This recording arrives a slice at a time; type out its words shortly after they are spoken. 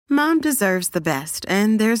Mom deserves the best,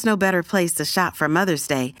 and there's no better place to shop for Mother's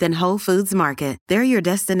Day than Whole Foods Market. They're your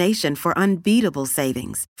destination for unbeatable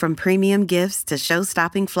savings, from premium gifts to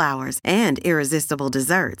show-stopping flowers and irresistible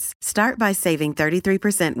desserts. Start by saving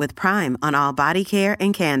 33% with Prime on all body care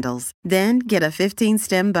and candles. Then get a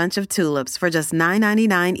 15-stem bunch of tulips for just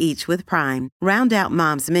 $9.99 each with Prime. Round out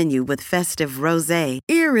Mom's menu with festive rosé,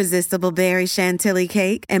 irresistible berry chantilly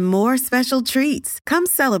cake, and more special treats. Come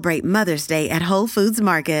celebrate Mother's Day at Whole Foods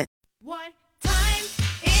Market. What time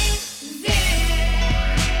is it?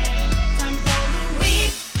 Time for the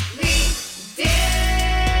weekly dish.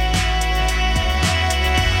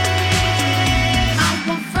 I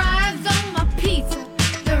want fries on my pizza,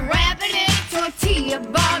 the rabbit tortilla,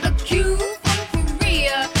 barbecue from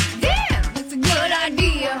Korea. Damn, that's a good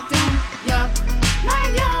idea. Yuck, my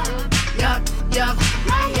yuck, yuck, yuck,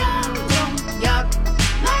 my yuck, yuck,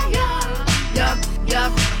 my yuck, yuck,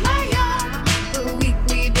 yuck, my yuck. The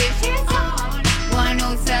weekly dish is on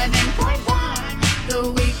 107.1. The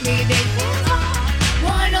weekly dish is on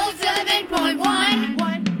 107.1.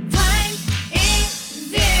 What time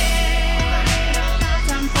is it?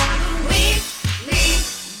 Time for the weekly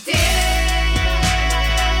dish.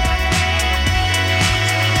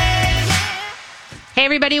 Hey,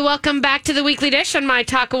 everybody, welcome back to the Weekly Dish on My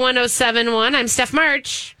Talk 1071. I'm Steph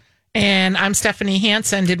March. And I'm Stephanie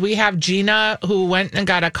Hansen. Did we have Gina who went and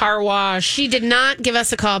got a car wash? She did not give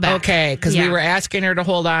us a call back. Okay, because Yeah. we were asking her to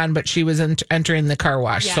hold on, but she was entering the car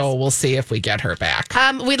wash. Yes. So we'll see if we get her back.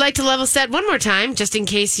 We'd like to level set one more time, just in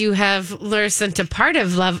case you have listened to part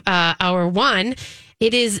of Hour 1.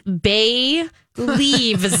 It is Bay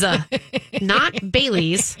Leaves, not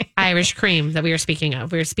Bailey's Irish cream that we are speaking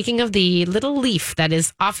of. We're speaking of the little leaf that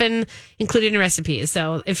is often included in recipes.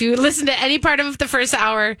 So if you listen to any part of the first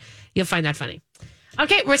hour, you'll find that funny.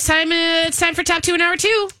 Okay, it's time for Top 2 in Hour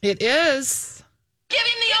 2. It is. Give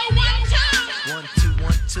him the old 1, 2. 1, 2,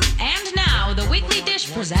 1, 2. And now the Weekly Dish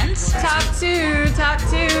presents Top 2.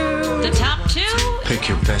 the top 2 Pick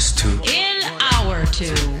your best two. in Hour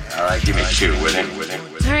 2. All right, give me two with it.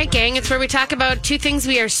 All right, gang, it's where we talk about two things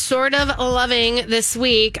we are sort of loving this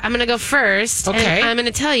week. I'm going to go first. Okay. And I'm going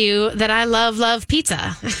to tell you that I love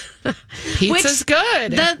pizza. Pizza's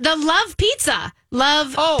good. The love pizza.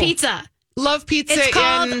 Love pizza. Love Pizza It's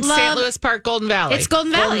called in Love- St. Louis Park, Golden Valley. It's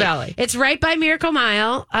Golden Valley. It's right by Miracle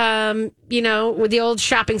Mile. With the old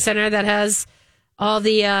shopping center that has all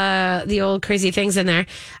the old crazy things in there.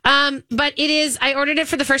 But it is. I ordered it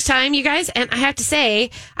for the first time, you guys, and I have to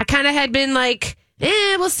say, I kind of had been like,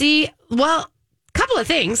 we'll see. Well, couple of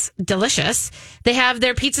things. Delicious. They have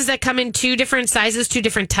their pizzas that come in two different sizes, two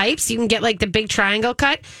different types. You can get like the big triangle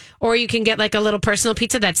cut, or you can get like a little personal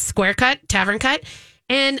pizza that's square cut, tavern cut.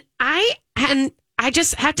 And I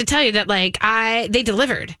just have to tell you that they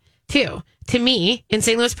delivered too to me in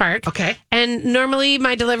St. Louis Park. Okay. And normally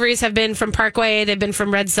my deliveries have been from Parkway. They've been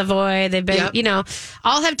from Red Savoy. They've been,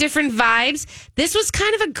 all have different vibes. This was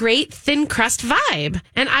kind of a great thin crust vibe.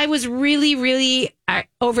 And I was really, really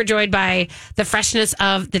overjoyed by the freshness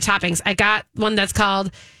of the toppings. I got one that's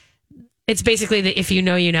called, it's basically the if you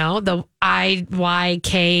know, you know, the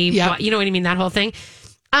IYK, Yep. you know what I mean? That whole thing.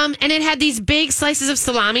 And it had these big slices of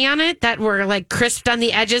salami on it that were like crisped on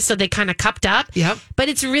the edges, so they kind of cupped up. Yep. But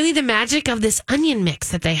it's really the magic of this onion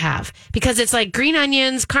mix that they have, because it's like green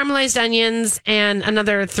onions, caramelized onions, and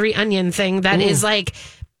another 3 onion thing that is like,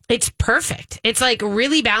 it's perfect. It's like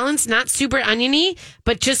really balanced, not super oniony,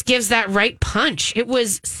 but just gives that right punch. It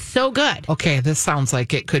was so good. Okay, this sounds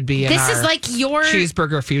like it could be in This our is like your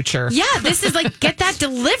cheeseburger future. Yeah, this is like, get that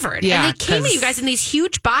delivered. Yeah, and they came to 'cause you guys in these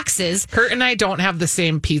huge boxes. Kurt and I don't have the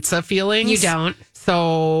same pizza feelings. You don't.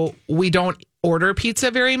 So we don't order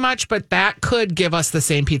pizza very much, but that could give us the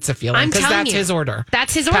same pizza feeling, I'm because telling that's you. his order.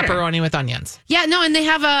 That's his order. Pepperoni with onions. Yeah, no, and they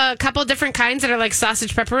have a couple different kinds that are like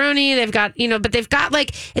sausage pepperoni. They've got, but they've got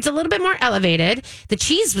like, it's a little bit more elevated. The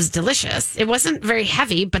cheese was delicious. It wasn't very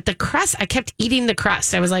heavy, but the crust, I kept eating the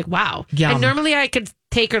crust. I was like, wow. Yum. And normally I could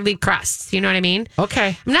take or leave crusts. You know what I mean?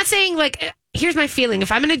 Okay. I'm not saying like, here's my feeling.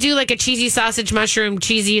 If I'm going to do like a cheesy sausage mushroom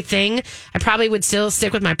cheesy thing, I probably would still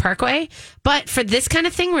stick with my Parkway. But for this kind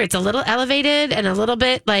of thing where it's a little elevated and a little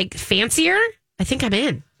bit like fancier, I think I'm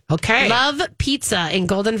in. Okay. Love Pizza in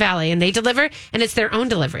Golden Valley, and they deliver, and it's their own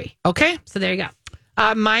delivery. Okay. So there you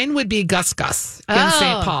go. Mine would be Gus Gus in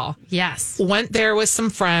St. Paul. Yes. Went there with some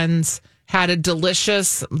friends, had a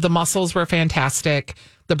delicious, the mussels were fantastic.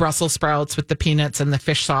 The Brussels sprouts with the peanuts and the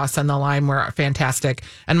fish sauce and the lime were fantastic.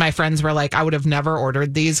 And my friends were like, I would have never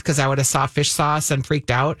ordered these because I would have saw fish sauce and freaked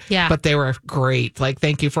out. Yeah. But they were great. Like,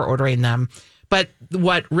 thank you for ordering them. But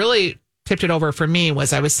what really tipped it over for me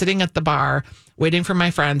was I was sitting at the bar waiting for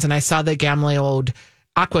my friends, and I saw the Gamleold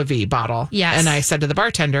Aquavit bottle. Yes. And I said to the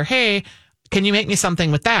bartender, hey, can you make me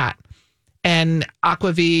something with that? And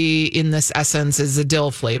Aquavit in this essence is a dill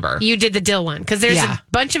flavor. You did the dill one because there's Yeah. a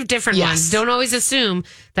bunch of different Yes. ones. Don't always assume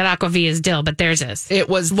that Aquavit is dill, but theirs is. It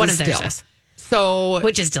was one this of theirs dill. is. So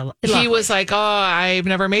Which is dill. he was like, oh, I've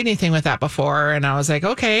never made anything with that before. And I was like,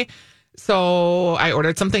 okay. So I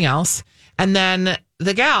ordered something else. And then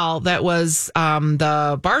the gal that was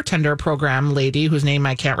the bartender program lady, whose name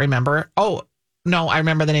I can't remember. Oh, no, I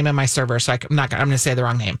remember the name of my server. So I'm going to say the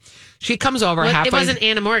wrong name. She comes over halfway. It wasn't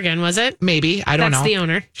Anna Morgan, was it? Maybe. I don't know. That's the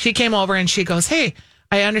owner. She came over and she goes, hey,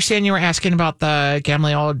 I understand you were asking about the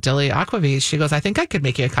Gamliel Dilly Aquavit. She goes, I think I could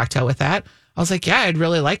make you a cocktail with that. I was like, yeah, I'd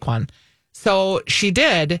really like one. So she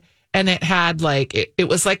did. And it had like, it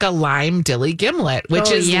was like a lime dilly gimlet, which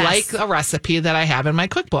is like a recipe that I have in my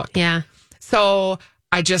cookbook. Yeah. So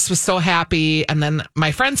I just was so happy. And then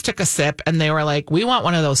my friends took a sip and they were like, we want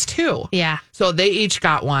one of those too. Yeah. So they each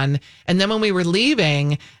got one. And then when we were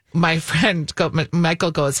leaving, my friend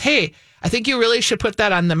Michael goes, hey, I think you really should put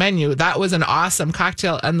that on the menu. That was an awesome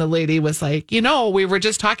cocktail. And the lady was like, we were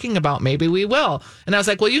just talking about maybe we will. And I was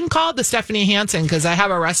like, well, you can call it the Stephanie Hansen because I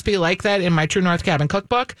have a recipe like that in my True North Cabin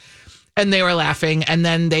cookbook. And they were laughing. And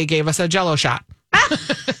then they gave us a Jell-O shot.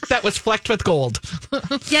 That was flecked with gold.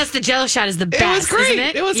 Yes, the Jell-O shot is the best. It was great. Isn't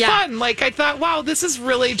it? It was fun. Like I thought, wow, this is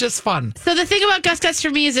really just fun. So the thing about Gus Gus for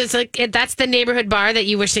me is it's like that's the neighborhood bar that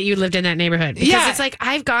you wish that you lived in that neighborhood. Because it's like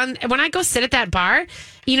I've gone when I go sit at that bar,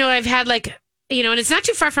 I've had like and it's not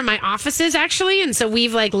too far from my offices actually. And so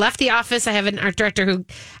we've like left the office. I have an art director who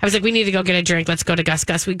I was like, we need to go get a drink. Let's go to Gus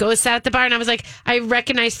Gus. We go sat at the bar and I was like, I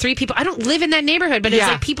recognize 3 people. I don't live in that neighborhood, but it's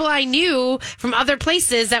like people I knew from other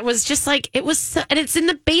places that was just like, it was, so, and it's in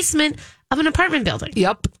the basement of an apartment building.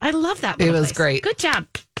 Yep. I love that. It was place. great. Good job.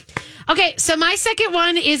 Okay. So my second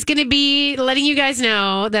one is going to be letting you guys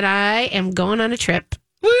know that I am going on a trip.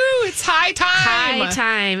 Woo, it's high time. High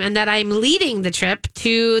time. And that I'm leading the trip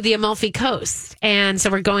to the Amalfi Coast. And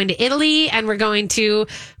so we're going to Italy and we're going to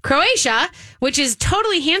Croatia, which is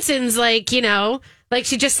totally Hansen's, like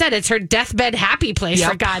she just said, it's her deathbed happy place,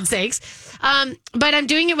 for God's sakes. But I'm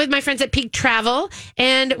doing it with my friends at Peak Travel,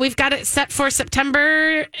 and we've got it set for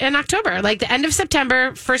September and October, like the end of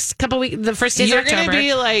September, first couple weeks, the first days of October. You're going to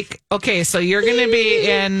be like, okay, so you're going to be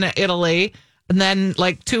in Italy. And then,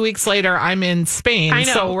 like 2 weeks later, I'm in Spain. I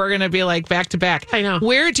know. So we're going to be like back to back. I know.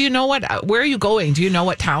 Where are you going? Do you know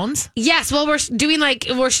what towns? Yes. Well,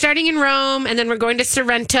 we're starting in Rome, and then we're going to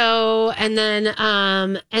Sorrento, and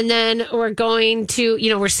then we're going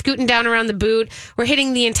to, we're scooting down around the boot. We're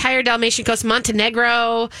hitting the entire Dalmatian coast,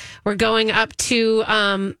 Montenegro. We're going up to,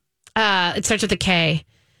 it starts with a K.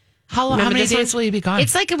 How many days will you be gone?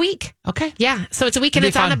 It's like a week. Okay. Yeah. So it's a week, and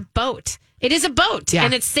it's on a boat. It is a boat,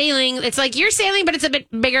 and it's sailing. It's like you're sailing, but it's a bit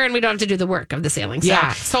bigger, and we don't have to do the work of the sailing. So.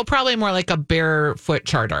 Yeah, so probably more like a barefoot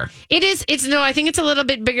charter. It is. I think it's a little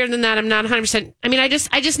bit bigger than that. I'm not 100%. I mean, I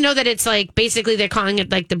just know that it's like basically they're calling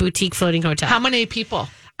it like the boutique floating hotel. How many people?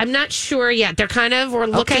 I'm not sure yet. We're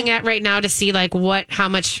looking at right now to see like how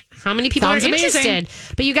many people Sounds are interested. amazing.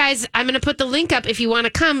 But you guys, I'm going to put the link up if you want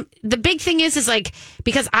to come. The big thing is like,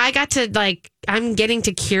 because I got to I'm getting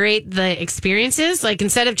to curate the experiences, like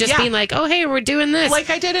instead of just being like, oh, hey, we're doing this. Like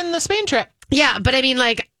I did in the Spain trip. Yeah. But I mean,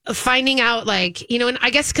 like finding out and I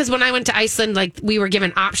guess because when I went to Iceland, like we were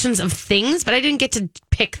given options of things, but I didn't get to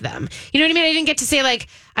pick them. You know what I mean? I didn't get to say like,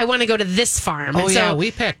 I want to go to this farm. Oh, and so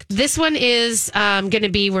we picked. This one is going to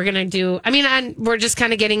be, we're just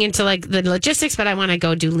kind of getting into like the logistics, but I want to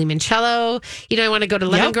go do limoncello. I want to go to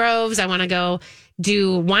lemon groves. I want to go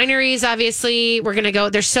do wineries, obviously. We're going to go,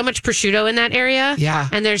 there's so much prosciutto in that area. Yeah.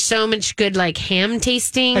 And there's so much good like ham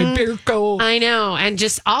tasting. And beer go. I know. And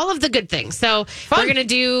just all of the good things. So we're going to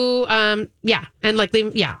do, and like,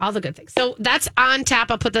 all the good things. So that's on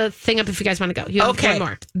tap. I'll put the thing up if you guys want to go. You have one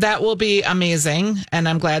more. That will be amazing. And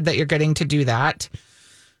I'm glad that you're getting to do that.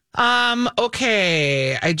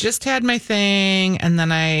 Okay. I just had my thing and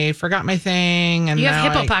then I forgot my thing. And you have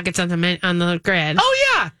now hippo pockets on the grid.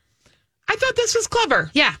 Oh, yeah. I thought this was clever.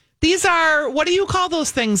 Yeah. These are, what do you call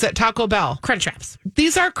those things at Taco Bell? Crunchwraps.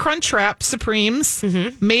 These are Crunchwrap Supremes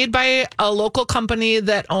made by a local company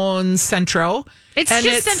that owns Centro. It's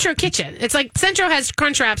Centro Kitchen. It's like Centro has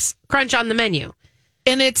Crunchwraps Crunch on the menu.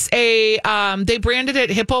 And it's they branded it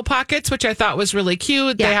Hippo Pockets, which I thought was really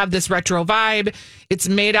cute. Yeah. They have this retro vibe. It's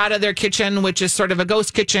made out of their kitchen, which is sort of a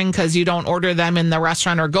ghost kitchen because you don't order them in the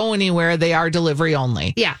restaurant or go anywhere. They are delivery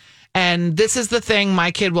only. Yeah. And this is the thing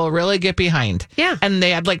my kid will really get behind. Yeah. And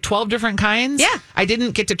they had like 12 different kinds. Yeah. I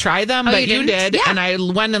didn't get to try them, Oh, but you didn't? did. Yeah. And I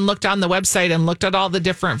went and looked on the website and looked at all the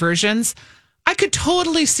different versions. I could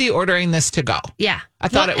totally see ordering this to go. Yeah. I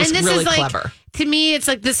thought it was and this really is like, clever. To me, it's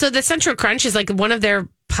like this. So the Central Crunch is like one of their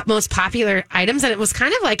most popular items, and it was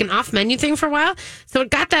kind of like an off-menu thing for a while. So it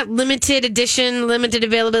got that limited edition, limited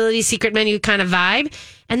availability, secret menu kind of vibe.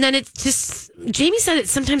 And then it's just, Jamie said it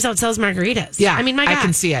sometimes outsells margaritas. Yeah, I mean, my God. I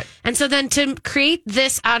can see it. And so then to create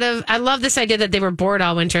this out of, I love this idea that they were bored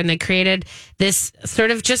all winter and they created this sort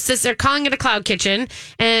of just this, they're calling it a cloud kitchen.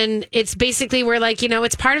 And it's basically where like,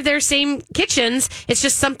 it's part of their same kitchens. It's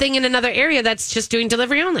just something in another area that's just doing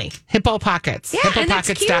delivery only. Hippo Pockets. Yeah, and it's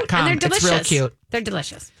cute. HippoPockets.com. And they're delicious. It's real cute. They're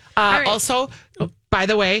delicious. All right. Also, by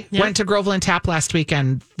the way, went to Groveland Tap last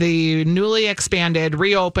weekend. The newly expanded,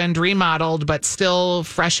 reopened, remodeled, but still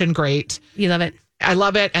fresh and great. You love it. I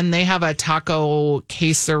love it. And they have a taco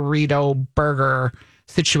quesarito burger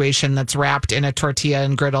situation that's wrapped in a tortilla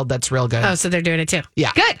and griddled. That's real good. Oh, so they're doing it too.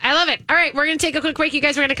 Yeah. Good. I love it. All right. We're going to take a quick break. You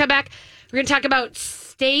guys, we're going to come back. We're going to talk about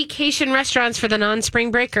staycation restaurants for the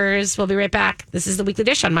non-spring breakers. We'll be right back. This is the Weekly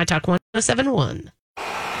Dish on My Talk 1071.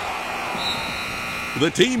 The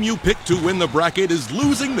team you picked to win the bracket is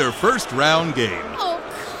losing their first round game. Oh,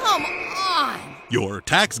 come on. Your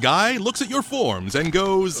tax guy looks at your forms and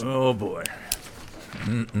goes, Oh, boy.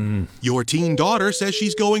 Your teen daughter says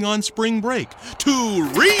she's going on spring break to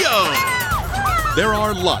Rio. There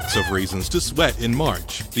are lots of reasons to sweat in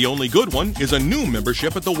March. The only good one is a new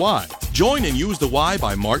membership at the Y. Join and use the Y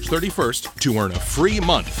by March 31st to earn a free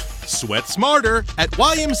month. Sweat smarter at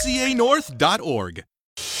ymcanorth.org.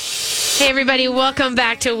 Hey, everybody. Welcome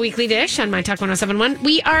back to Weekly Dish on My Talk 1071.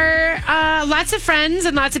 We are, lots of friends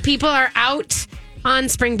and lots of people are out on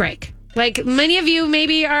spring break. Like many of you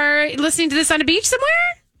maybe are listening to this on a beach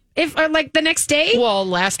somewhere, or like the next day. Well,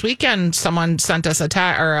 last weekend, someone sent us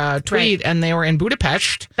a tweet and they were in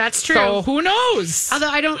Budapest. That's true. So who knows?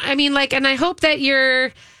 Although and I hope that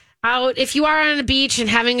you're out. If you are on a beach and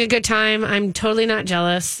having a good time, I'm totally not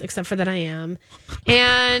jealous, except for that I am.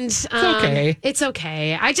 And it's okay. It's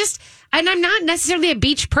okay. And I'm not necessarily a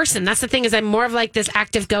beach person. That's the thing, is I'm more of like this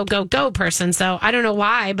active go, go, go person. So I don't know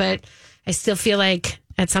why, but I still feel like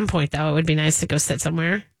at some point, though, it would be nice to go sit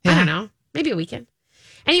somewhere. Yeah. I don't know. Maybe a weekend.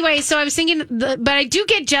 Anyway, so I was thinking, but I do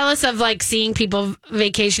get jealous of like seeing people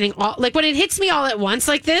vacationing like when it hits me all at once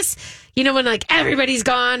like this, when like everybody's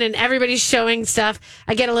gone and everybody's showing stuff,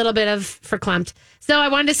 I get a little bit of verklempt. So I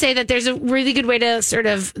wanted to say that there's a really good way to sort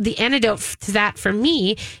of, the antidote to that for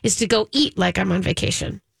me is to go eat like I'm on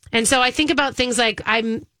vacation. And so I think about things like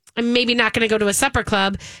I'm maybe not going to go to a supper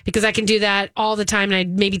club because I can do that all the time. And I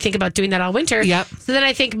maybe think about doing that all winter. Yep. So then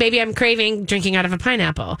I think maybe I'm craving drinking out of a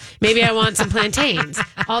pineapple. Maybe I want some plantains,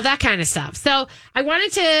 all that kind of stuff. So I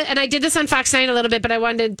wanted to, and I did this on Fox 9 a little bit, but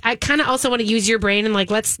I kind of also want to use your brain and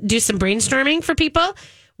like, let's do some brainstorming for people.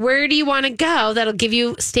 Where do you want to go that'll give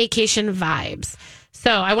you staycation vibes?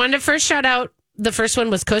 So I wanted to first shout out, the first one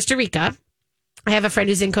was Costa Rica. I have a friend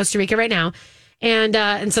who's in Costa Rica right now.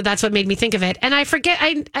 And so that's what made me think of it. And I forget,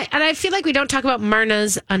 I feel like we don't talk about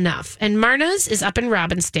Marna's enough. And Marna's is up in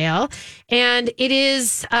Robbinsdale, and it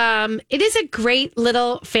is a great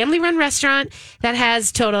little family-run restaurant that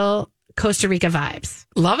has total Costa Rica vibes.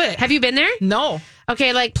 Love it. Have you been there? No.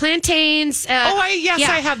 Okay, like plantains. I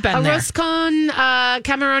have been there. Arroz con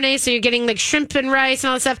camarone, so you're getting like shrimp and rice and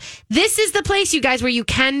all that stuff. This is the place, you guys, where you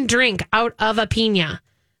can drink out of a piña.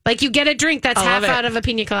 Like you get a drink that's half out of a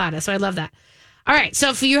piña colada. So I love that. All right. So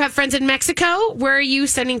if you have friends in Mexico, where are you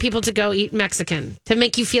sending people to go eat Mexican to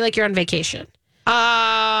make you feel like you're on vacation?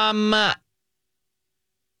 Well,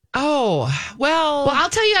 I'll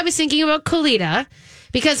tell you, I was thinking about Colita,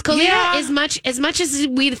 because Colita as much as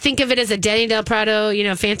we think of it as a Denny Del Prado,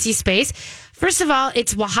 fancy space. First of all,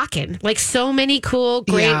 it's Oaxacan, like so many cool,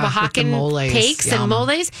 great Oaxacan cakes and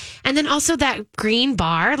moles. And then also that green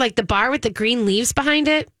bar, like the bar with the green leaves behind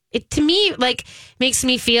it. It, to me, like, makes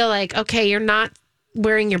me feel like, okay, you're not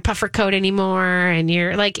wearing your puffer coat anymore. And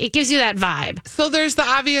you're like, it gives you that vibe. So there's the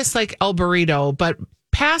obvious, like, El Burrito. But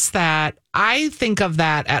past that, I think of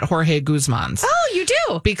that at Jorge Guzman's. Oh, you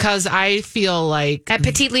do? Because I feel like... At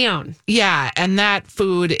Petit Leon. Yeah, and that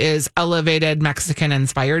food is elevated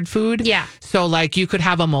Mexican-inspired food. Yeah. So, like, you could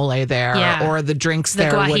have a mole there, or the drinks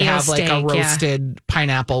there would have, like, a roasted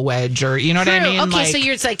pineapple wedge, or, you know what I mean? Okay, so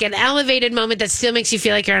it's like an elevated moment that still makes you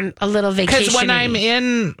feel like you're on a little vacation. Because when I'm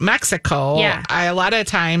in Mexico, a lot of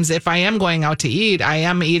times, if I am going out to eat, I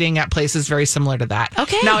am eating at places very similar to that.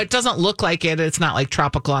 Okay. Now, it doesn't look like it. It's not, like,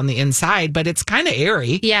 tropical on the inside, but it's kind of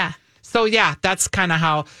airy. Yeah. So, yeah, that's kind of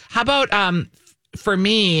how about, for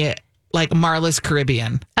me, like Marla's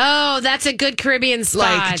Caribbean. Oh, that's a good Caribbean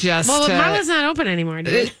spot. Like Marla's not open anymore,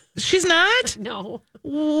 dude. She's not? No.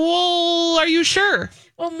 Well, are you sure?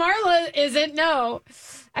 Well, Marla isn't. No.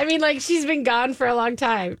 I mean, like, she's been gone for a long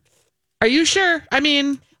time. Are you sure? I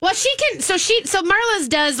mean, well, she can. So Marla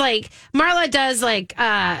does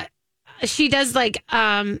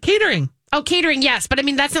catering. Oh, catering, yes. But I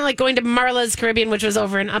mean, that's not like going to Marla's Caribbean, which was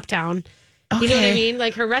over in Uptown. Okay. You know what I mean?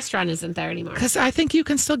 Like, her restaurant isn't there anymore. Because I think you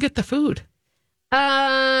can still get the food.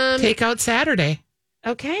 Takeout Saturday.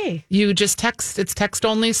 Okay. You just text. It's text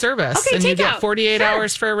only service. Okay, and you get takeout. 48 Sure.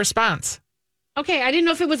 hours for a response. Okay, I didn't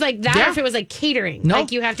know if it was like that Yeah. or if it was like catering. No.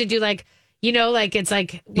 Like, you have to do like, you know, like it's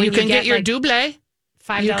like when You can get your like double.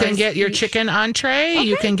 $5 You can get your each. chicken entree.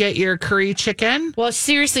 You can get your curry chicken. Well,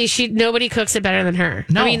 seriously, nobody cooks it better than her.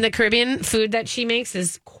 No. I mean, the Caribbean food that she makes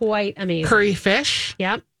is quite amazing. Curry fish.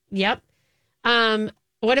 Yep.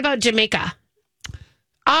 What about Jamaica?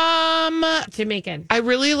 Jamaican. I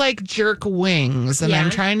really like jerk wings, and Yeah. I'm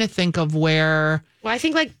trying to think of where. Well, I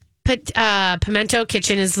think like Pimento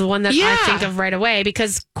Kitchen is the one that Yeah. I think of right away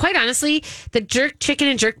because, quite honestly, the jerk chicken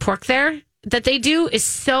and jerk pork there that they do is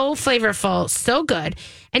so flavorful, so good.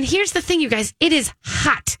 And here's the thing, you guys, it is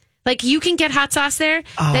hot. Like, you can get hot sauce there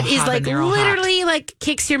that is like habanero hot. literally like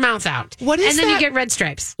kicks your mouth out. What is and then that? you get red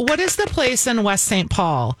stripes. What is the place in West St.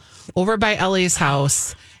 Paul over by Ellie's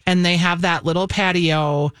house? And they have that little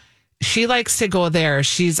patio. She likes to go there.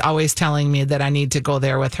 She's always telling me that I need to go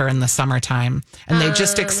there with her in the summertime. And they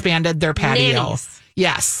just expanded their patio. Nanny's.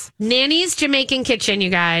 Yes. Nanny's Jamaican Kitchen, you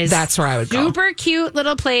guys. That's where I would go. Super cute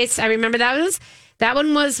little place. I remember that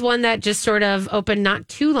one was one that just sort of opened not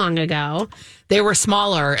too long ago. They were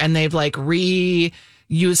smaller and they've like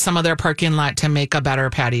reused some of their parking lot to make a better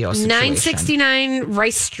patio situation. 969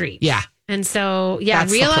 Rice Street. Yeah. And so, yeah,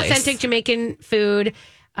 That's the real place. authentic Jamaican food.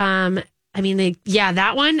 I mean,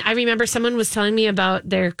 that one, I remember someone was telling me about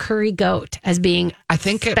their curry goat as being, I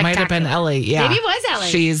think it might have been spectacular. Ellie. Yeah. Maybe it was Ellie.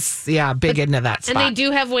 She's, big into that spot. and they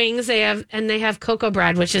do have wings. They have cocoa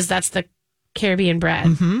bread, that's the Caribbean bread.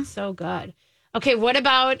 Mm-hmm. So good. Okay, what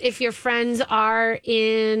about if your friends are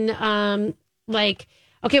in,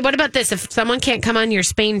 what about this? If someone can't come on your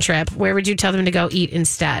Spain trip, where would you tell them to go eat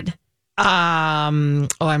instead? I'm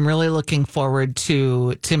really looking forward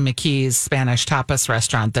to McKee's Spanish tapas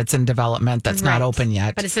restaurant that's in development that's not Right. open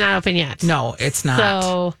yet. But it's not open yet. No, it's not.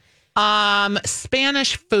 So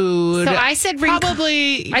Spanish food. So I said Rincon.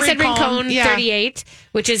 probably. I said Rincon yeah. 38,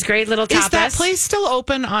 which is great little tapas. Is that place still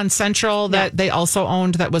open on Central that they also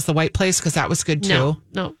owned? That was the white place because that was good too.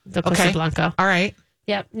 No, the Costa Blanco. All right.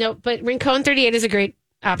 Yep. No, but Rincon 38 is a great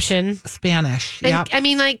option. Spanish. And, Yep. I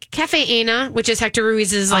mean, like Cafe Ana, which is Hector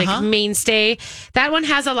Ruiz's mainstay. That one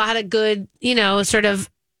has a lot of good, sort of,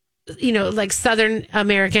 like Southern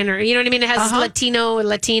American or you know what I mean. It has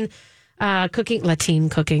Latin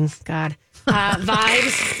cooking. God,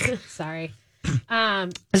 vibes. Sorry.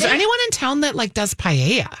 Is there anyone in town that like does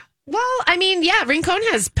paella? Well, I mean, yeah, Rincon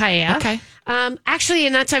has paella. Okay. Actually,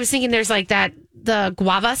 and that's what I was thinking. There's like the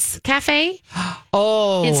Guavas Cafe.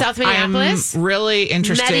 Oh, In South Minneapolis? I'm really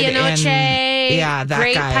interested Medianoche. in that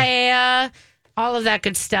great guy. paella. All of that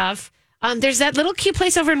good stuff. There's that little cute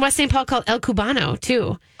place over in West St. Paul called El Cubano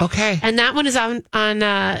too, Okay. and that one is on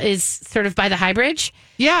is sort of by the High Bridge.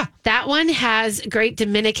 Yeah. That one has great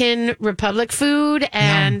Dominican Republic food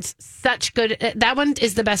and such good. That one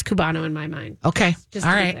is the best Cubano in my mind. Okay. Just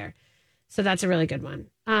All to be right. clear. So that's a really good one.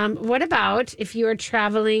 What about if you are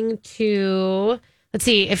traveling to? Let's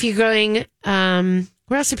see. If you're going,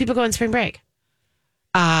 where else do people go on spring break?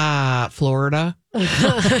 Florida.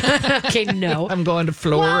 Okay, no. I'm going to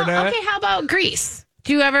Florida. Well, okay, how about Greece?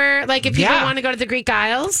 Do you ever if people Yeah. want to go to the Greek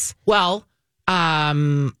Isles? Well, Lake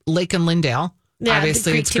and Lindale. Yeah,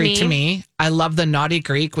 Obviously, Greek it's to Greek to me. me. I love the Naughty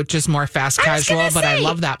Greek, which is more fast I was casual, gonna but I say.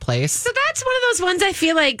 love that place. So that's one of those ones I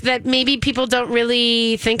feel like that maybe people don't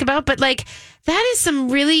really think about, but like that is some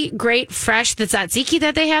really great fresh the tzatziki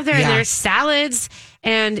that they have there, and Yeah. their salads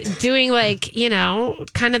and doing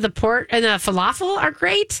kind of the pork and the falafel are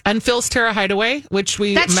great. And Phil's Terra Hideaway, which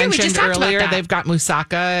we That's true. We mentioned just talked about earlier. that. They've got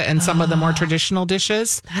moussaka and some of the more traditional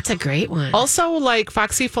dishes. That's a great one. Also, like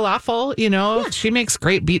Foxy Falafel, she makes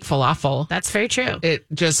great beet falafel. That's very true. It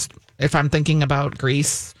just, if I'm thinking about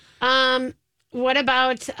Greece, What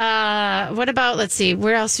about let's see,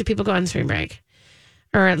 where else do people go on spring break?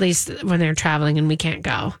 Or at least when they're traveling and we can't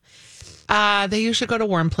go. they usually go to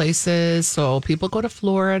warm places. So people go to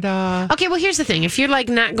Florida. Okay, well here's the thing. If you're like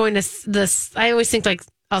not going to this, I always think like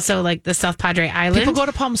also like the South Padre Island. People go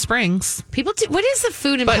to Palm Springs. People do. What is the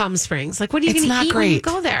food in But Palm Springs? Like, what are you it's going to not eat when you great.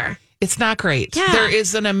 go there? It's not great. Yeah. There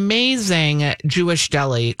is an amazing Jewish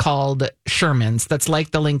deli called Sherman's that's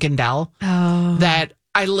like the Lincoln Dell. Oh. That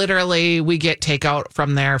we get takeout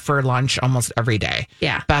from there for lunch almost every day.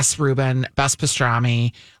 Yeah. Best Reuben, best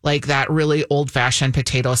pastrami, like that really old fashioned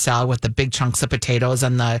potato salad with the big chunks of potatoes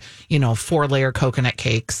and the, 4-layer coconut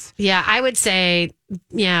cakes. Yeah, I would say,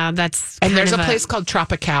 that's And kind there's of a place called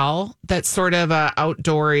Tropical that's sort of a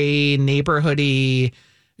outdoory, neighborhoody.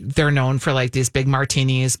 They're known for like these big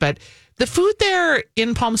martinis, but the food there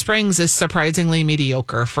in Palm Springs is surprisingly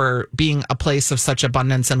mediocre for being a place of such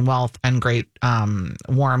abundance and wealth and great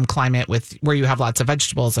warm climate where you have lots of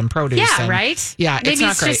vegetables and produce. Yeah, and, right? Yeah, Maybe it's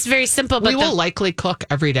not it's great. just very simple. But We will likely cook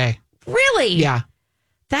every day. Really? Yeah.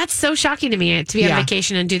 That's so shocking to me to be on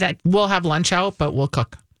vacation and do that. We'll have lunch out, but we'll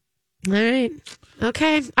cook. All right.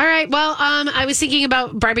 Okay. All right. Well, I was thinking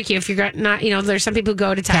about barbecue. If you're not, there's some people who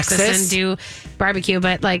go to Texas and do barbecue,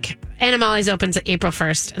 but like Animales opens April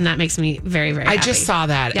 1st, and that makes me very, very happy. I just saw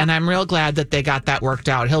that, and I'm real glad that they got that worked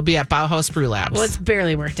out. He'll be at Bauhaus Brew Labs. Well, it's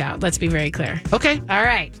barely worked out. Let's be very clear. Okay. All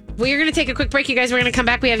right. We're going to take a quick break, you guys. We're going to come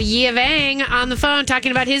back. We have Yia Vang on the phone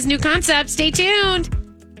talking about his new concept. Stay tuned.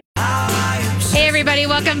 Hey, everybody.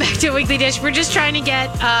 Welcome back to Weekly Dish. We're just trying to get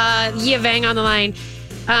Yia Vang on the line.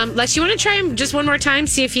 Les, you want to try him just one more time?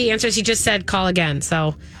 See if he answers. He just said call again.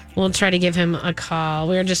 So we'll try to give him a call.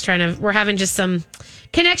 We're having just some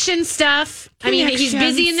connection stuff. I mean, he's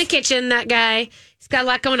busy in the kitchen, that guy. He's got a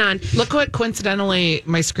lot going on. Look what coincidentally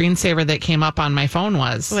my screensaver that came up on my phone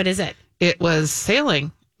was. What is it? It was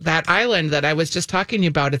sailing. That island that I was just talking to you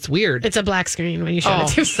about. It's weird. It's a black screen when you show it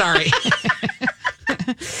to me. Sorry.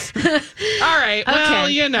 All right. Well,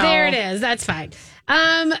 Okay. There it is. That's fine.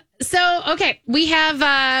 Okay, we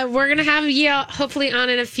have, we're going to have Yia hopefully on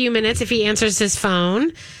in a few minutes if he answers his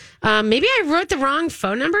phone. Maybe I wrote the wrong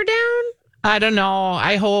phone number down. I don't know.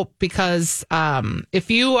 I hope because if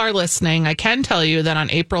you are listening, I can tell you that on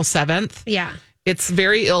April 7th, it's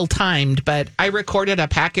very ill-timed, but I recorded a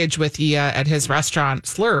package with Yia at his restaurant,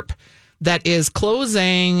 Slurp, that is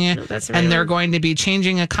closing, and they're going to be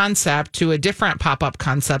changing a concept to a different pop-up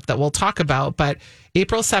concept that we'll talk about. But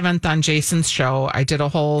April 7th on Jason's show, I did a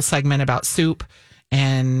whole segment about soup,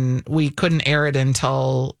 and we couldn't air it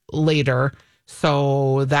until later.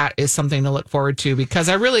 So that is something to look forward to because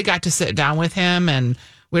I really got to sit down with him, and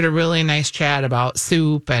we had a really nice chat about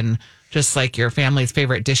soup and just like your family's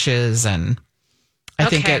favorite dishes. And I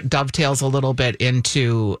think it dovetails a little bit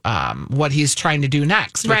into what he's trying to do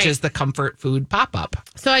next, which is the comfort food pop-up.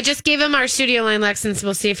 So I just gave him our studio line, Lex, and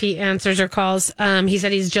we'll see if he answers or calls. He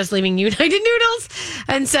said he's just leaving United Noodles,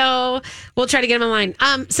 and so we'll try to get him online.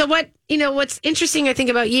 So what's interesting, I think,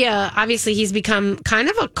 about Yia, obviously he's become kind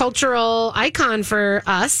of a cultural icon for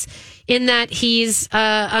us in that he's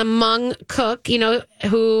a Hmong cook,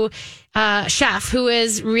 chef who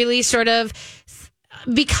is really sort of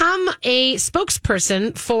become a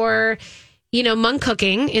spokesperson for, Hmong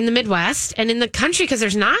cooking in the Midwest and in the country because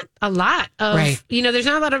there's not a lot of, there's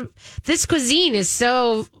not a lot of, this cuisine is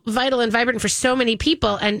so vital and vibrant for so many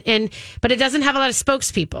people but it doesn't have a lot of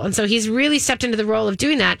spokespeople. And so he's really stepped into the role of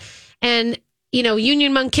doing that. And,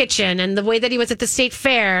 Union Hmong Kitchen and the way that he was at the state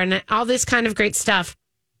fair and all this kind of great stuff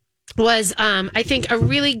was, I think, a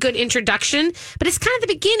really good introduction. But it's kind of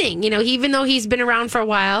the beginning, even though he's been around for a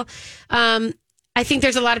while. I think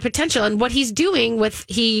there's a lot of potential. And what he's doing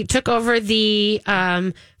he took over the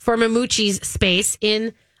former Moochie's space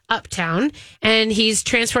in Uptown, and he's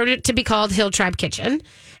transformed it to be called Hill Tribe Kitchen.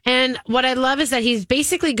 And what I love is that he's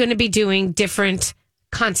basically going to be doing different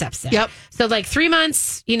concepts there. Yep. So like 3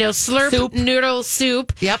 months, Slurp soup. Noodle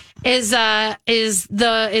soup. Yep. It's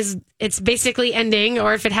basically ending,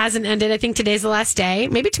 or if it hasn't ended, I think today's the last day,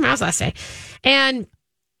 maybe tomorrow's the last day. And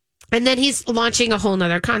then he's launching a whole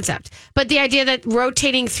nother concept. But the idea that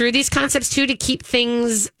rotating through these concepts too, to keep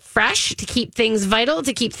things fresh, to keep things vital,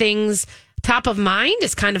 to keep things top of mind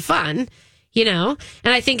is kind of fun, And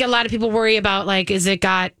I think a lot of people worry about is it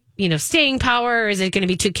got, staying power, or is it going to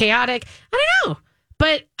be too chaotic? I don't know.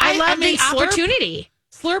 But I love the opportunity.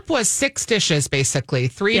 Slurp was 6 dishes, basically.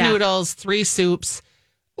 3 noodles, 3 soups.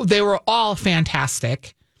 They were all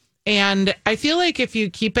fantastic. And I feel like if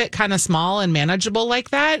you keep it kind of small and manageable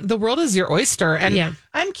like that, the world is your oyster. And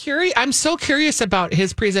I'm so curious about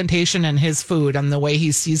his presentation and his food and the way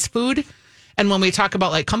he sees food. And when we talk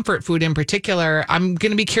about comfort food in particular, I'm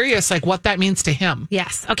going to be curious what that means to him.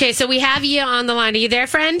 Yes. Okay. So we have you on the line. Are you there,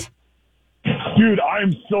 friend? Dude,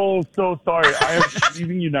 I'm so sorry. I am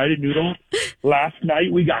leaving United Noodles. Last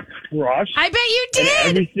night we got crushed. I bet you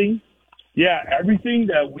did. And everything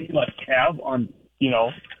that we have on,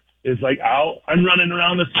 is out. I'm running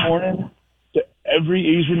around this morning to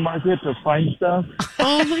every Asian market to find stuff.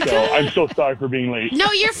 Oh my So God. I'm so sorry for being late.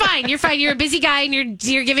 No, you're fine. You're fine. You're a busy guy, and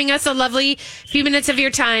you're giving us a lovely few minutes of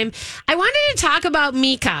your time. I wanted to talk about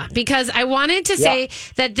Mika because I wanted to say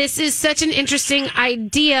that this is such an interesting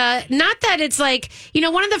idea. Not that it's like,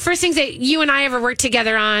 one of the first things that you and I ever worked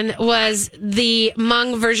together on was the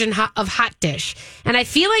Hmong version of Hot Dish, and I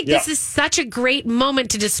feel like this is such a great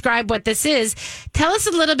moment to describe what this is. Tell us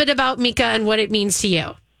a little bit about Mika and what it means to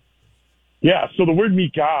you. Yeah, so the word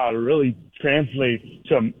Mika really translates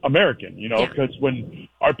to American, because when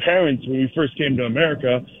our parents, when we first came to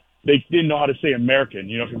America, they didn't know how to say American,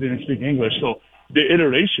 because they didn't speak English. So the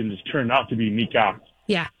iteration just turned out to be Mika.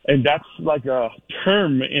 Yeah. And that's like a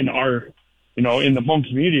term in our, in the Hmong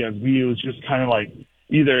community, as we use just kind of like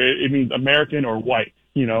either it means American or white,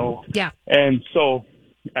 Yeah. And so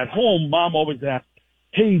at home, Mom always asked,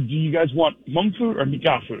 hey, do you guys want Hmong food or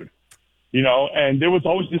Mika food? And there was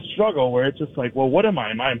always this struggle where it's just like, well, what am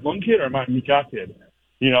I? Am I a Hmong kid or am I a Mika kid?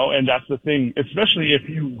 And that's the thing, especially if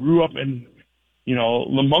you grew up in, the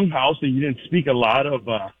Hmong house and you didn't speak a lot of,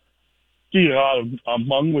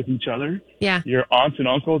 Hmong with each other. Yeah. Your aunts and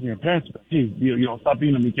uncles and your parents, hey, stop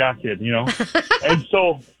being a Mika kid, And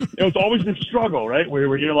so it was always this struggle, right?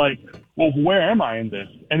 Where you're like, well, where am I in this?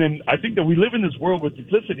 And then I think that we live in this world with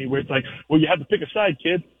simplicity where it's like, well, you have to pick a side,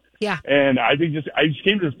 kid. Yeah. And I think I just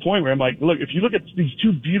came to this point where I'm like, look, if you look at these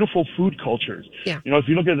two beautiful food cultures, if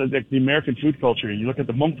you look at the American food culture and you look at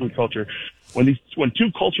the Hmong food culture, when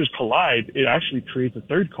two cultures collide, it actually creates a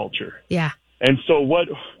third culture. Yeah. And so what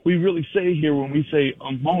we really say here when we say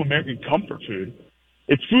Hmong American comfort food,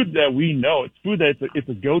 it's food that we know. It's food that it's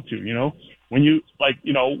a go-to, When you,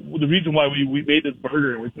 the reason why we made this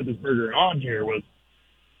burger and we put this burger on here was,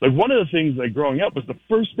 like, one of the things, like, growing up was the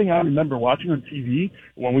first thing I remember watching on TV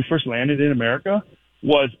when we first landed in America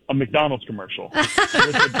was a McDonald's commercial.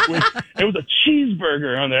 It was a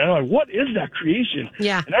cheeseburger on there. And I'm like, what is that creation?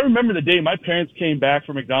 Yeah. And I remember the day my parents came back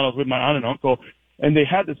from McDonald's with my aunt and uncle, and they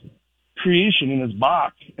had this creation in this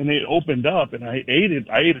box, and they opened up, and I ate it.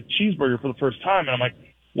 I ate a cheeseburger for the first time, and I'm like,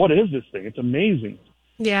 what is this thing? It's amazing.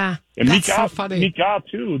 Yeah. And That's Mika, so funny. Mika,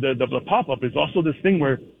 too, the pop-up is also this thing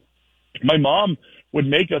where my mom would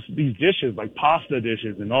make us these dishes, like pasta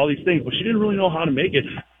dishes and all these things, but she didn't really know how to make it.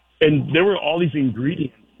 And there were all these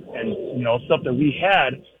ingredients and, stuff that we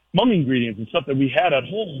had, Hmong ingredients and stuff that we had at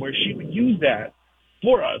home where she would use that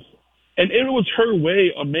for us. And it was her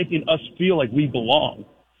way of making us feel like we belong.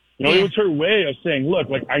 It was her way of saying, look,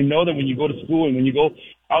 like, I know that when you go to school and when you go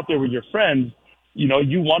out there with your friends,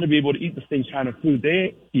 you want to be able to eat the same kind of food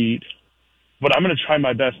they eat, but I'm going to try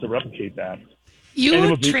my best to replicate that.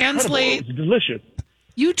 You It translate was delicious.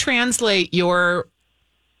 You translate your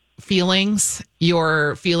feelings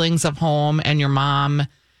of home and your mom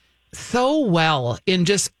so well in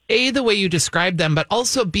just the way you describe them, but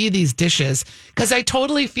also these dishes. Because I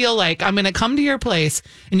totally feel like I'm going to come to your place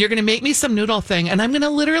and you're going to make me some noodle thing, and I'm going to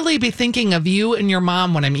literally be thinking of you and your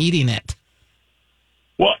mom when I'm eating it.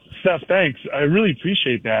 Well, Steph, thanks. I really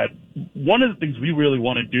appreciate that. One of the things we really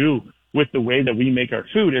want to do with the way that we make our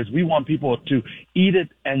food is we want people to eat it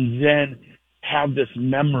and then have this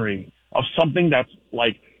memory of something that's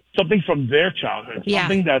like something from their childhood,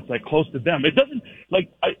 something that's like close to them. It doesn't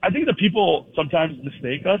like, I think that people sometimes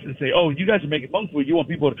mistake us and say, oh, you guys are making Hmong food. You want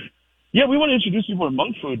people to, we want to introduce people to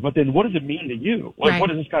Hmong food, but then what does it mean to you? Like, what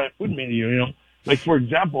does this kind of food mean to you? Like, for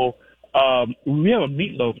example, we have a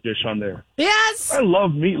meatloaf dish on there. Yes. I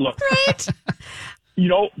love meatloaf. Right.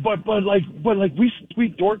 But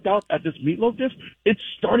we dorked out at this meatloaf dish. It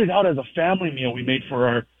started out as a family meal we made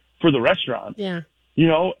for the restaurant. Yeah.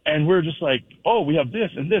 And we're just like, oh, we have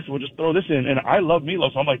this and this. We'll just throw this in. And I love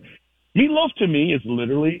meatloaf. So I'm like, meatloaf to me is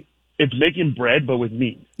literally, it's making bread, but with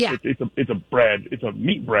meat. Yeah. It's a bread. It's a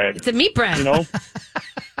meat bread. It's a meat bread.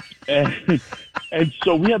 And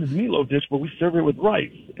so we have this meatloaf dish, but we serve it with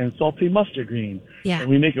rice and salty mustard green. Yeah. And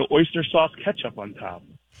we make an oyster sauce ketchup on top.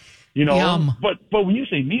 Yum. But when you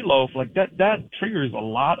say meatloaf, like that triggers a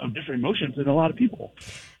lot of different emotions in a lot of people.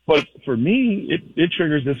 But for me, it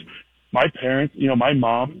triggers this. My parents, my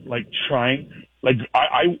mom, like trying, like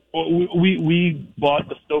we bought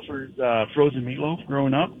the Stouffer's frozen meatloaf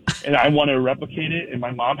growing up, and I wanted to replicate it. And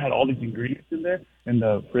my mom had all these ingredients in there in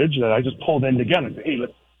the fridge that I just pulled in together and said, hey,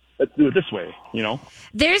 let's do it this way,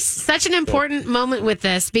 There's such an important moment with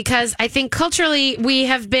this because I think culturally we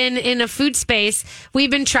have been in a food space.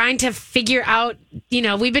 We've been trying to figure out,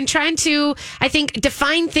 we've been trying to, I think,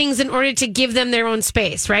 define things in order to give them their own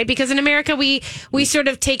space, right? Because in America, we sort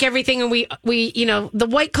of take everything and we the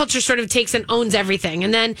white culture sort of takes and owns everything.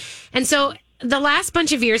 And so the last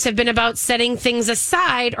bunch of years have been about setting things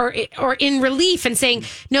aside or in relief and saying,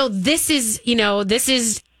 no, this is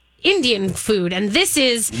Indian food, and this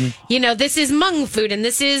is, this is Hmong food, and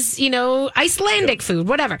this is, Icelandic food,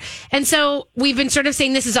 whatever. And so we've been sort of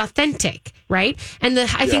saying this is authentic, right? And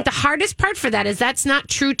I think the hardest part for that is that's not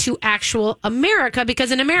true to actual America,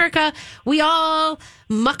 because in America, we all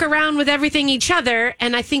muck around with everything each other.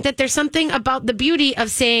 And I think that there's something about the beauty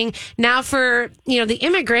of saying now for, the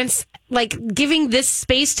immigrants, like giving this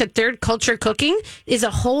space to third culture cooking is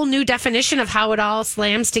a whole new definition of how it all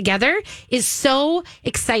slams together, is so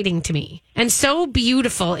exciting to me and so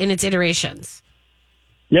beautiful in its iterations.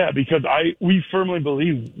 Yeah, because we firmly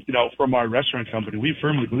believe, from our restaurant company, we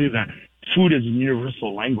firmly believe that food is a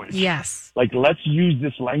universal language. Yes. Like, let's use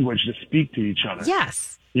this language to speak to each other.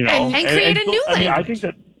 Yes. And create a new language. I think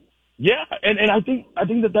that, and I think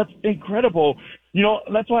that that's incredible.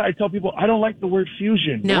 That's why I tell people I don't like the word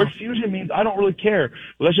fusion. No. The word fusion means I don't really care.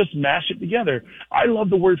 Let's just mash it together. I love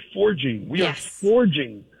the word forging. We are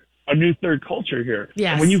forging a new third culture here.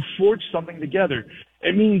 Yes. And when you forge something together,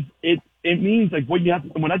 it means like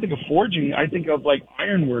when I think of forging, I think of like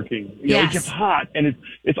ironworking. It gets hot and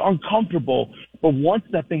it's uncomfortable. But once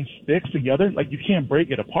that thing sticks together, like you can't break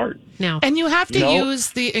it apart. No. And you have to use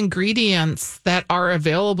the ingredients that are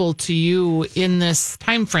available to you in this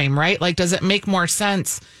time frame, right? Like, does it make more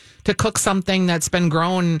sense to cook something that's been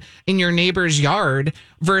grown in your neighbor's yard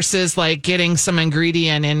versus like getting some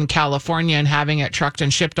ingredient in California and having it trucked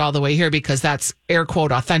and shipped all the way here because that's air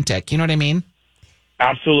quote authentic? You know what I mean?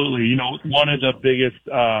 Absolutely. One of the biggest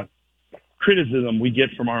criticism we get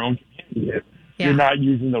from our own community is you're not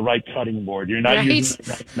using the right cutting board. You're not using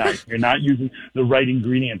the right knife. You're not using the right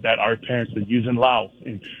ingredient that our parents would use in Laos,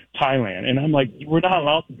 in Thailand. And I'm like, we're not in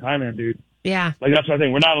Laos in Thailand, dude. Yeah. Like, that's what I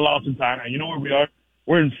think. We're not in Laos in Thailand. You know where we are?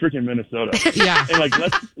 We're in freaking Minnesota. Yeah. And like,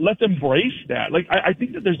 let's embrace that. Like, I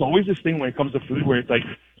think that there's always this thing when it comes to food where it's like,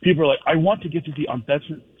 people are like, I want to get to the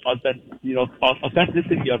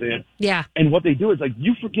authenticity of it. Yeah. And what they do is like,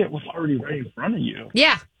 you forget what's already right in front of you.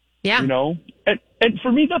 Yeah. Yeah. And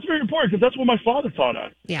for me, that's very important because that's what my father taught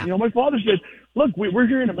us. Yeah. My father said, look, we're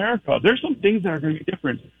here in America. There's some things that are going to be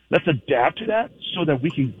different. Let's adapt to that so that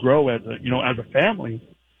we can grow as a family.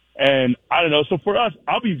 And I don't know. So for us,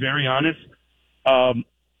 I'll be very honest.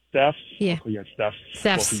 Steph. Yeah. Oh, yeah, Steph.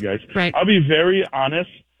 Steph's. Both of you guys. Right. I'll be very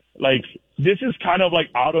honest. Like, this is kind of like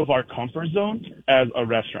out of our comfort zone as a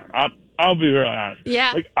restaurant. I'll be very honest.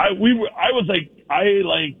 Yeah. Like, I'm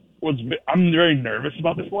very nervous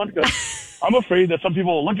about this one because I'm afraid that some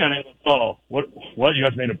people will look at it and go, what, you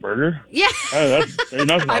guys made a burger? Yeah.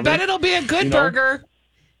 I bet it'll be a good burger.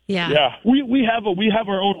 Yeah. Yeah. We have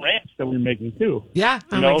our own ranch that we're making too. Yeah.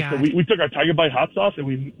 Oh my God. So we took our Tiger Bite hot sauce and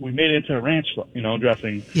we made it into a ranch,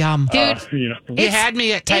 dressing. Yum. Dude. You had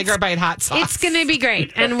me at Tiger Bite hot sauce. It's going to be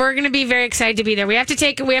great. And we're going to be very excited to be there. We have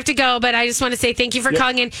to go, but I just want to say thank you for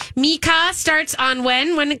calling in. Mika starts on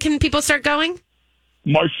when? When can people start going?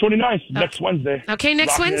 March 29th, next Wednesday. Okay,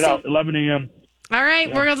 next Rocking Wednesday. It out, 11 a.m. All right,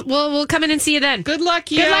 Yeah. we'll come in and see you then. Good luck,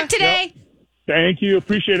 Good luck today. Thank you.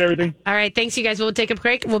 Appreciate everything. All right, thanks, you guys. We'll take a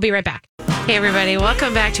break. We'll be right back. Hey, everybody.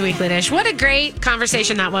 Welcome back to Weekly Dish. What a great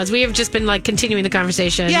conversation that was. We have just been continuing the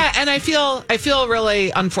conversation. Yeah, and I feel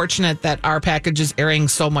really unfortunate that our package is airing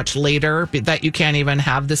so much later that you can't even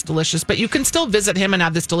have this delicious, but you can still visit him and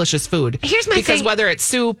have this delicious food. Here's my because thing. whether it's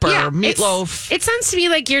soup or meatloaf. It sounds to me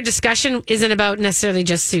like your discussion isn't about necessarily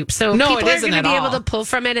just soup. So no, people it are isn't going to at be all. able to pull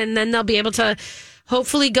from it, and then they'll be able to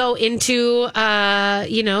hopefully go into,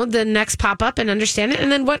 the next pop-up and understand it. And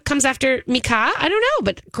then what comes after Mika, I don't know,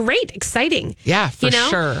 but great, exciting. Yeah, for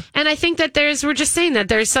sure. And I think that we're just saying that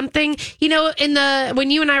there's something,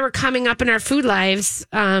 when you and I were coming up in our food lives,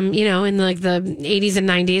 in like the 80s and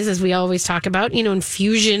 90s, as we always talk about, and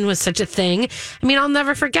fusion was such a thing. I mean, I'll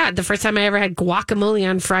never forget the first time I ever had guacamole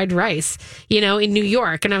on fried rice, in New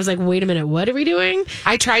York. And I was like, wait a minute, what are we doing?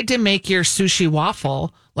 I tried to make your sushi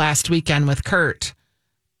waffle last weekend with Kurt.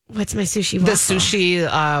 What's my sushi waffle?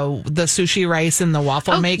 The sushi rice in the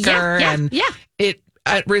waffle maker. It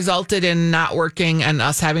resulted in not working and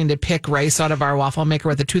us having to pick rice out of our waffle maker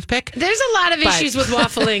with a toothpick. There's a lot of issues with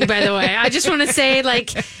waffling, by the way. I just want to say,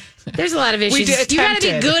 there's a lot of issues. You got to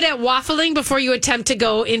be good at waffling before you attempt to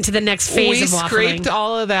go into the next phase of waffling. We scraped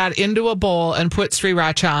all of that into a bowl and put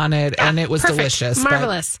sriracha on it, and it was delicious.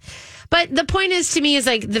 Marvelous. But the point is, to me, is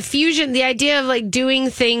like the fusion, the idea of like doing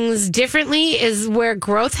things differently is where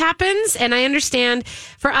growth happens. And I understand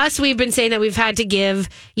for us, we've been saying that we've had to give,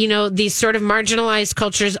 these sort of marginalized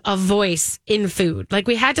cultures a voice in food. Like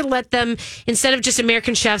we had to let them, instead of just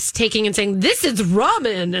American chefs taking and saying, this is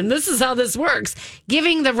ramen and this is how this works,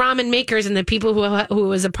 giving the ramen makers and the people who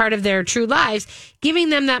was a part of their true lives, giving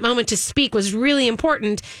them that moment to speak was really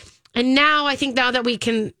important. And now I think now that we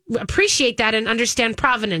can appreciate that and understand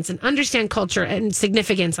provenance and understand culture and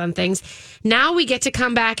significance on things, now we get to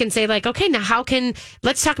come back and say like, okay, now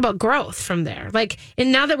let's talk about growth from there. Like,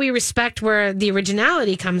 and now that we respect where the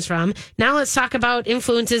originality comes from, now let's talk about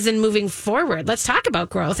influences and moving forward. Let's talk about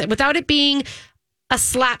growth without it being a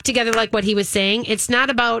slap together like what he was saying. It's not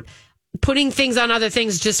about putting things on other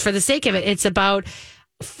things just for the sake of it. It's about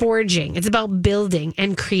forging. It's about building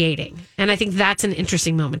and creating. And I think that's an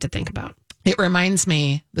interesting moment to think about. It reminds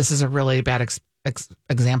me, this is a really bad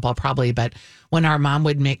example probably, but when our mom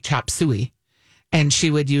would make chop suey and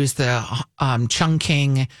she would use the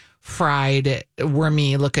chunking fried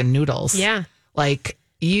wormy looking noodles. Yeah. Like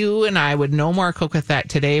you and I would no more cook with that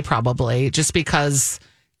today probably, just because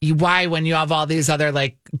why when you have all these other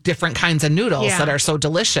like different kinds of noodles that are so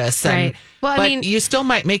delicious. Right. Well, I mean, you still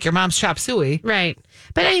might make your mom's chop suey. Right.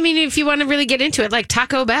 But I mean, if you want to really get into it, like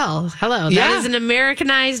Taco Bell, hello, that is an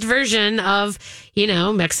Americanized version of,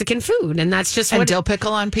 Mexican food. And that's just and dill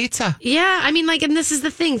pickle on pizza. Yeah. I mean, like, and this is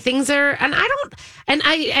the thing. Things are, and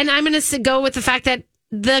I'm going to go with the fact that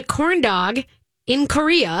the corn dog in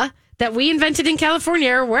Korea that we invented in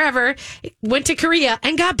California or wherever went to Korea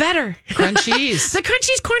and got better. Crunch cheese. The crunch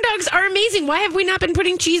cheese corn dogs are amazing. Why have we not been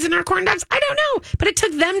putting cheese in our corn dogs? I don't know, but it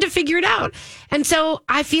took them to figure it out. And so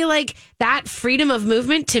I feel like that freedom of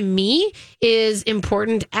movement to me is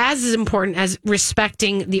important as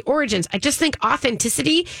respecting the origins. I just think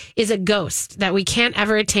authenticity is a ghost that we can't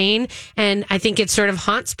ever attain. And I think it sort of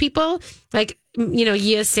haunts people. Like,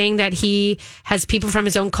 Yi is saying that he has people from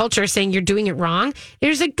his own culture saying you're doing it wrong.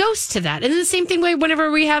 There's a ghost to that. And in the same thing way, whenever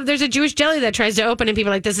there's a Jewish deli that tries to open and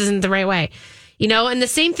people are like, this isn't the right way. And the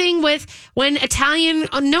same thing with when Italian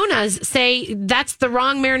nonas say that's the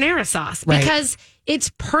wrong marinara sauce because it's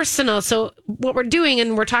personal. So what we're doing,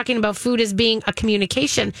 and we're talking about food as being a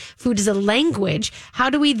communication, food is a language. How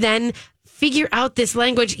do we then figure out this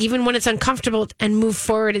language, even when it's uncomfortable, and move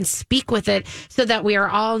forward and speak with it so that we are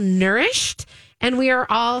all nourished and we are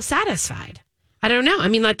all satisfied? I don't know. I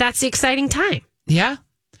mean, like, that's the exciting time. Yeah,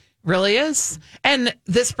 really is. And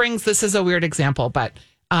this is a weird example, but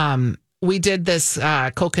we did this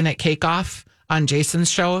coconut cake off on Jason's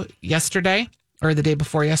show yesterday or the day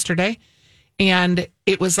before yesterday. And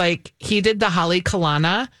it was like, he did the Hale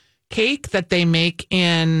Kalana cake that they make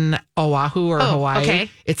in Oahu or Hawaii. Okay.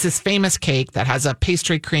 It's this famous cake that has a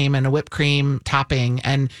pastry cream and a whipped cream topping,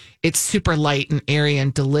 and it's super light and airy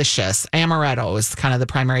and delicious. Amaretto is kind of the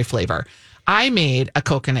primary flavor. I made a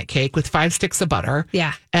coconut cake with 5 sticks of butter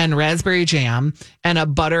and raspberry jam and a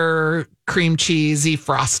butter cream cheesy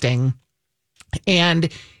frosting. And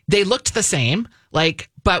they looked the same,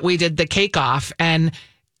 but we did the cake off, and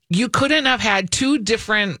you couldn't have had 2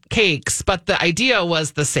 different cakes, but the idea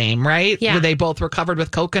was the same, right? Yeah. Where they both were covered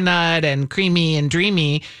with coconut and creamy and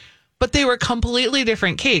dreamy, but they were completely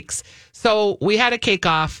different cakes. So we had a cake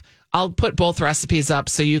off. I'll put both recipes up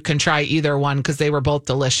so you can try either one because they were both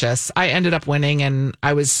delicious. I ended up winning, and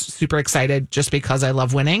I was super excited just because I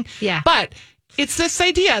love winning. Yeah. But it's this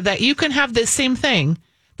idea that you can have the same thing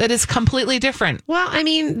that is completely different. Well, I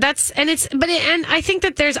mean, and I think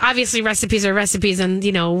that there's obviously recipes are recipes, and,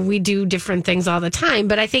 we do different things all the time.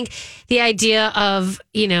 But I think the idea of,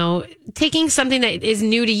 taking something that is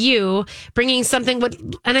new to you, bringing something,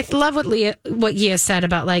 and I love what Yia said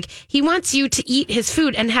about, like, he wants you to eat his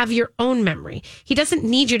food and have your own memory. He doesn't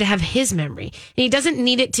need you to have his memory. And he doesn't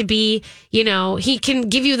need it to be, he can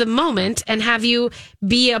give you the moment and have you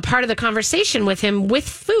be a part of the conversation with him with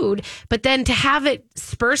food, but then to have it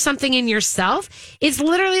spur something in yourself, it's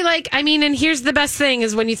literally like, I mean, and here's the best thing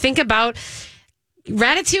is when you think about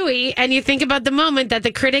Ratatouille and you think about the moment that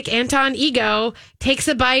the critic Anton Ego takes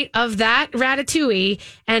a bite of that Ratatouille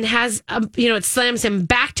and has, it slams him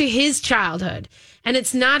back to his childhood. And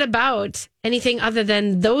it's not about anything other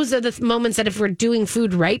than those are the moments that if we're doing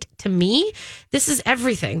food right, to me, this is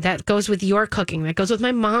everything that goes with your cooking, that goes with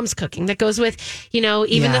my mom's cooking, that goes with,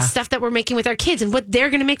 even the stuff that we're making with our kids and what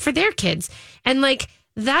they're going to make for their kids. And like,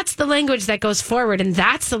 that's the language that goes forward, and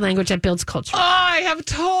that's the language that builds culture. Oh, I have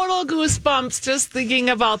total goosebumps just thinking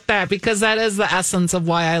about that because that is the essence of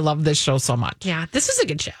why I love this show so much. Yeah, this was a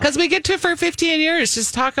good show. Because we get to, for 15 years,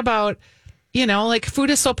 just talk about you know, like food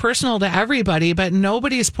is so personal to everybody, but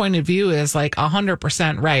nobody's point of view is like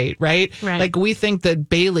 100% right? Right. Like we think that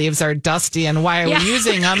bay leaves are dusty and why are we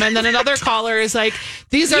using them? And then another caller is like,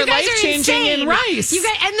 these are life-changing in rice. You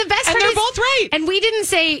guys, and the best part they're is, both right. And we didn't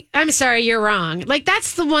say, I'm sorry, you're wrong. Like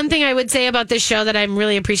that's the one thing I would say about this show that I'm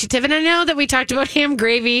really appreciative. And I know that we talked about ham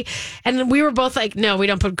gravy and we were both like, no, we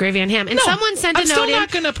don't put gravy on ham. And someone sent a note I'm still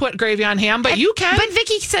not going to put gravy on ham, but you can. But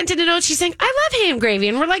Vicky sent in a note. She's saying, I love ham gravy.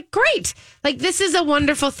 And we're like, great. Like, this is a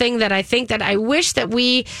wonderful thing that I think that I wish that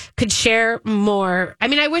we could share more. I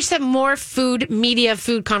mean, I wish that more food media,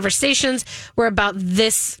 food conversations were about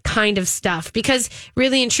this kind of stuff because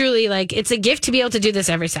really and truly, like, it's a gift to be able to do this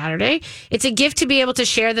every Saturday. It's a gift to be able to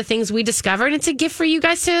share the things we discover. And it's a gift for you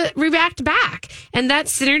guys to react back. And that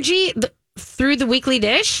synergy through the weekly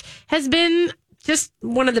dish has been just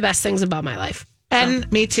one of the best things about my life.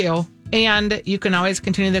 And me too. And you can always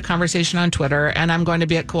continue the conversation on Twitter. And I'm going to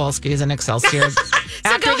be at Kowalski's in Excelsior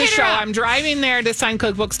after the show. I'm driving there to sign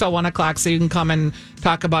cookbooks till 1:00, so you can come and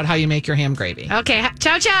talk about how you make your ham gravy. Okay.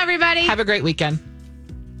 Ciao, ciao, everybody. Have a great weekend.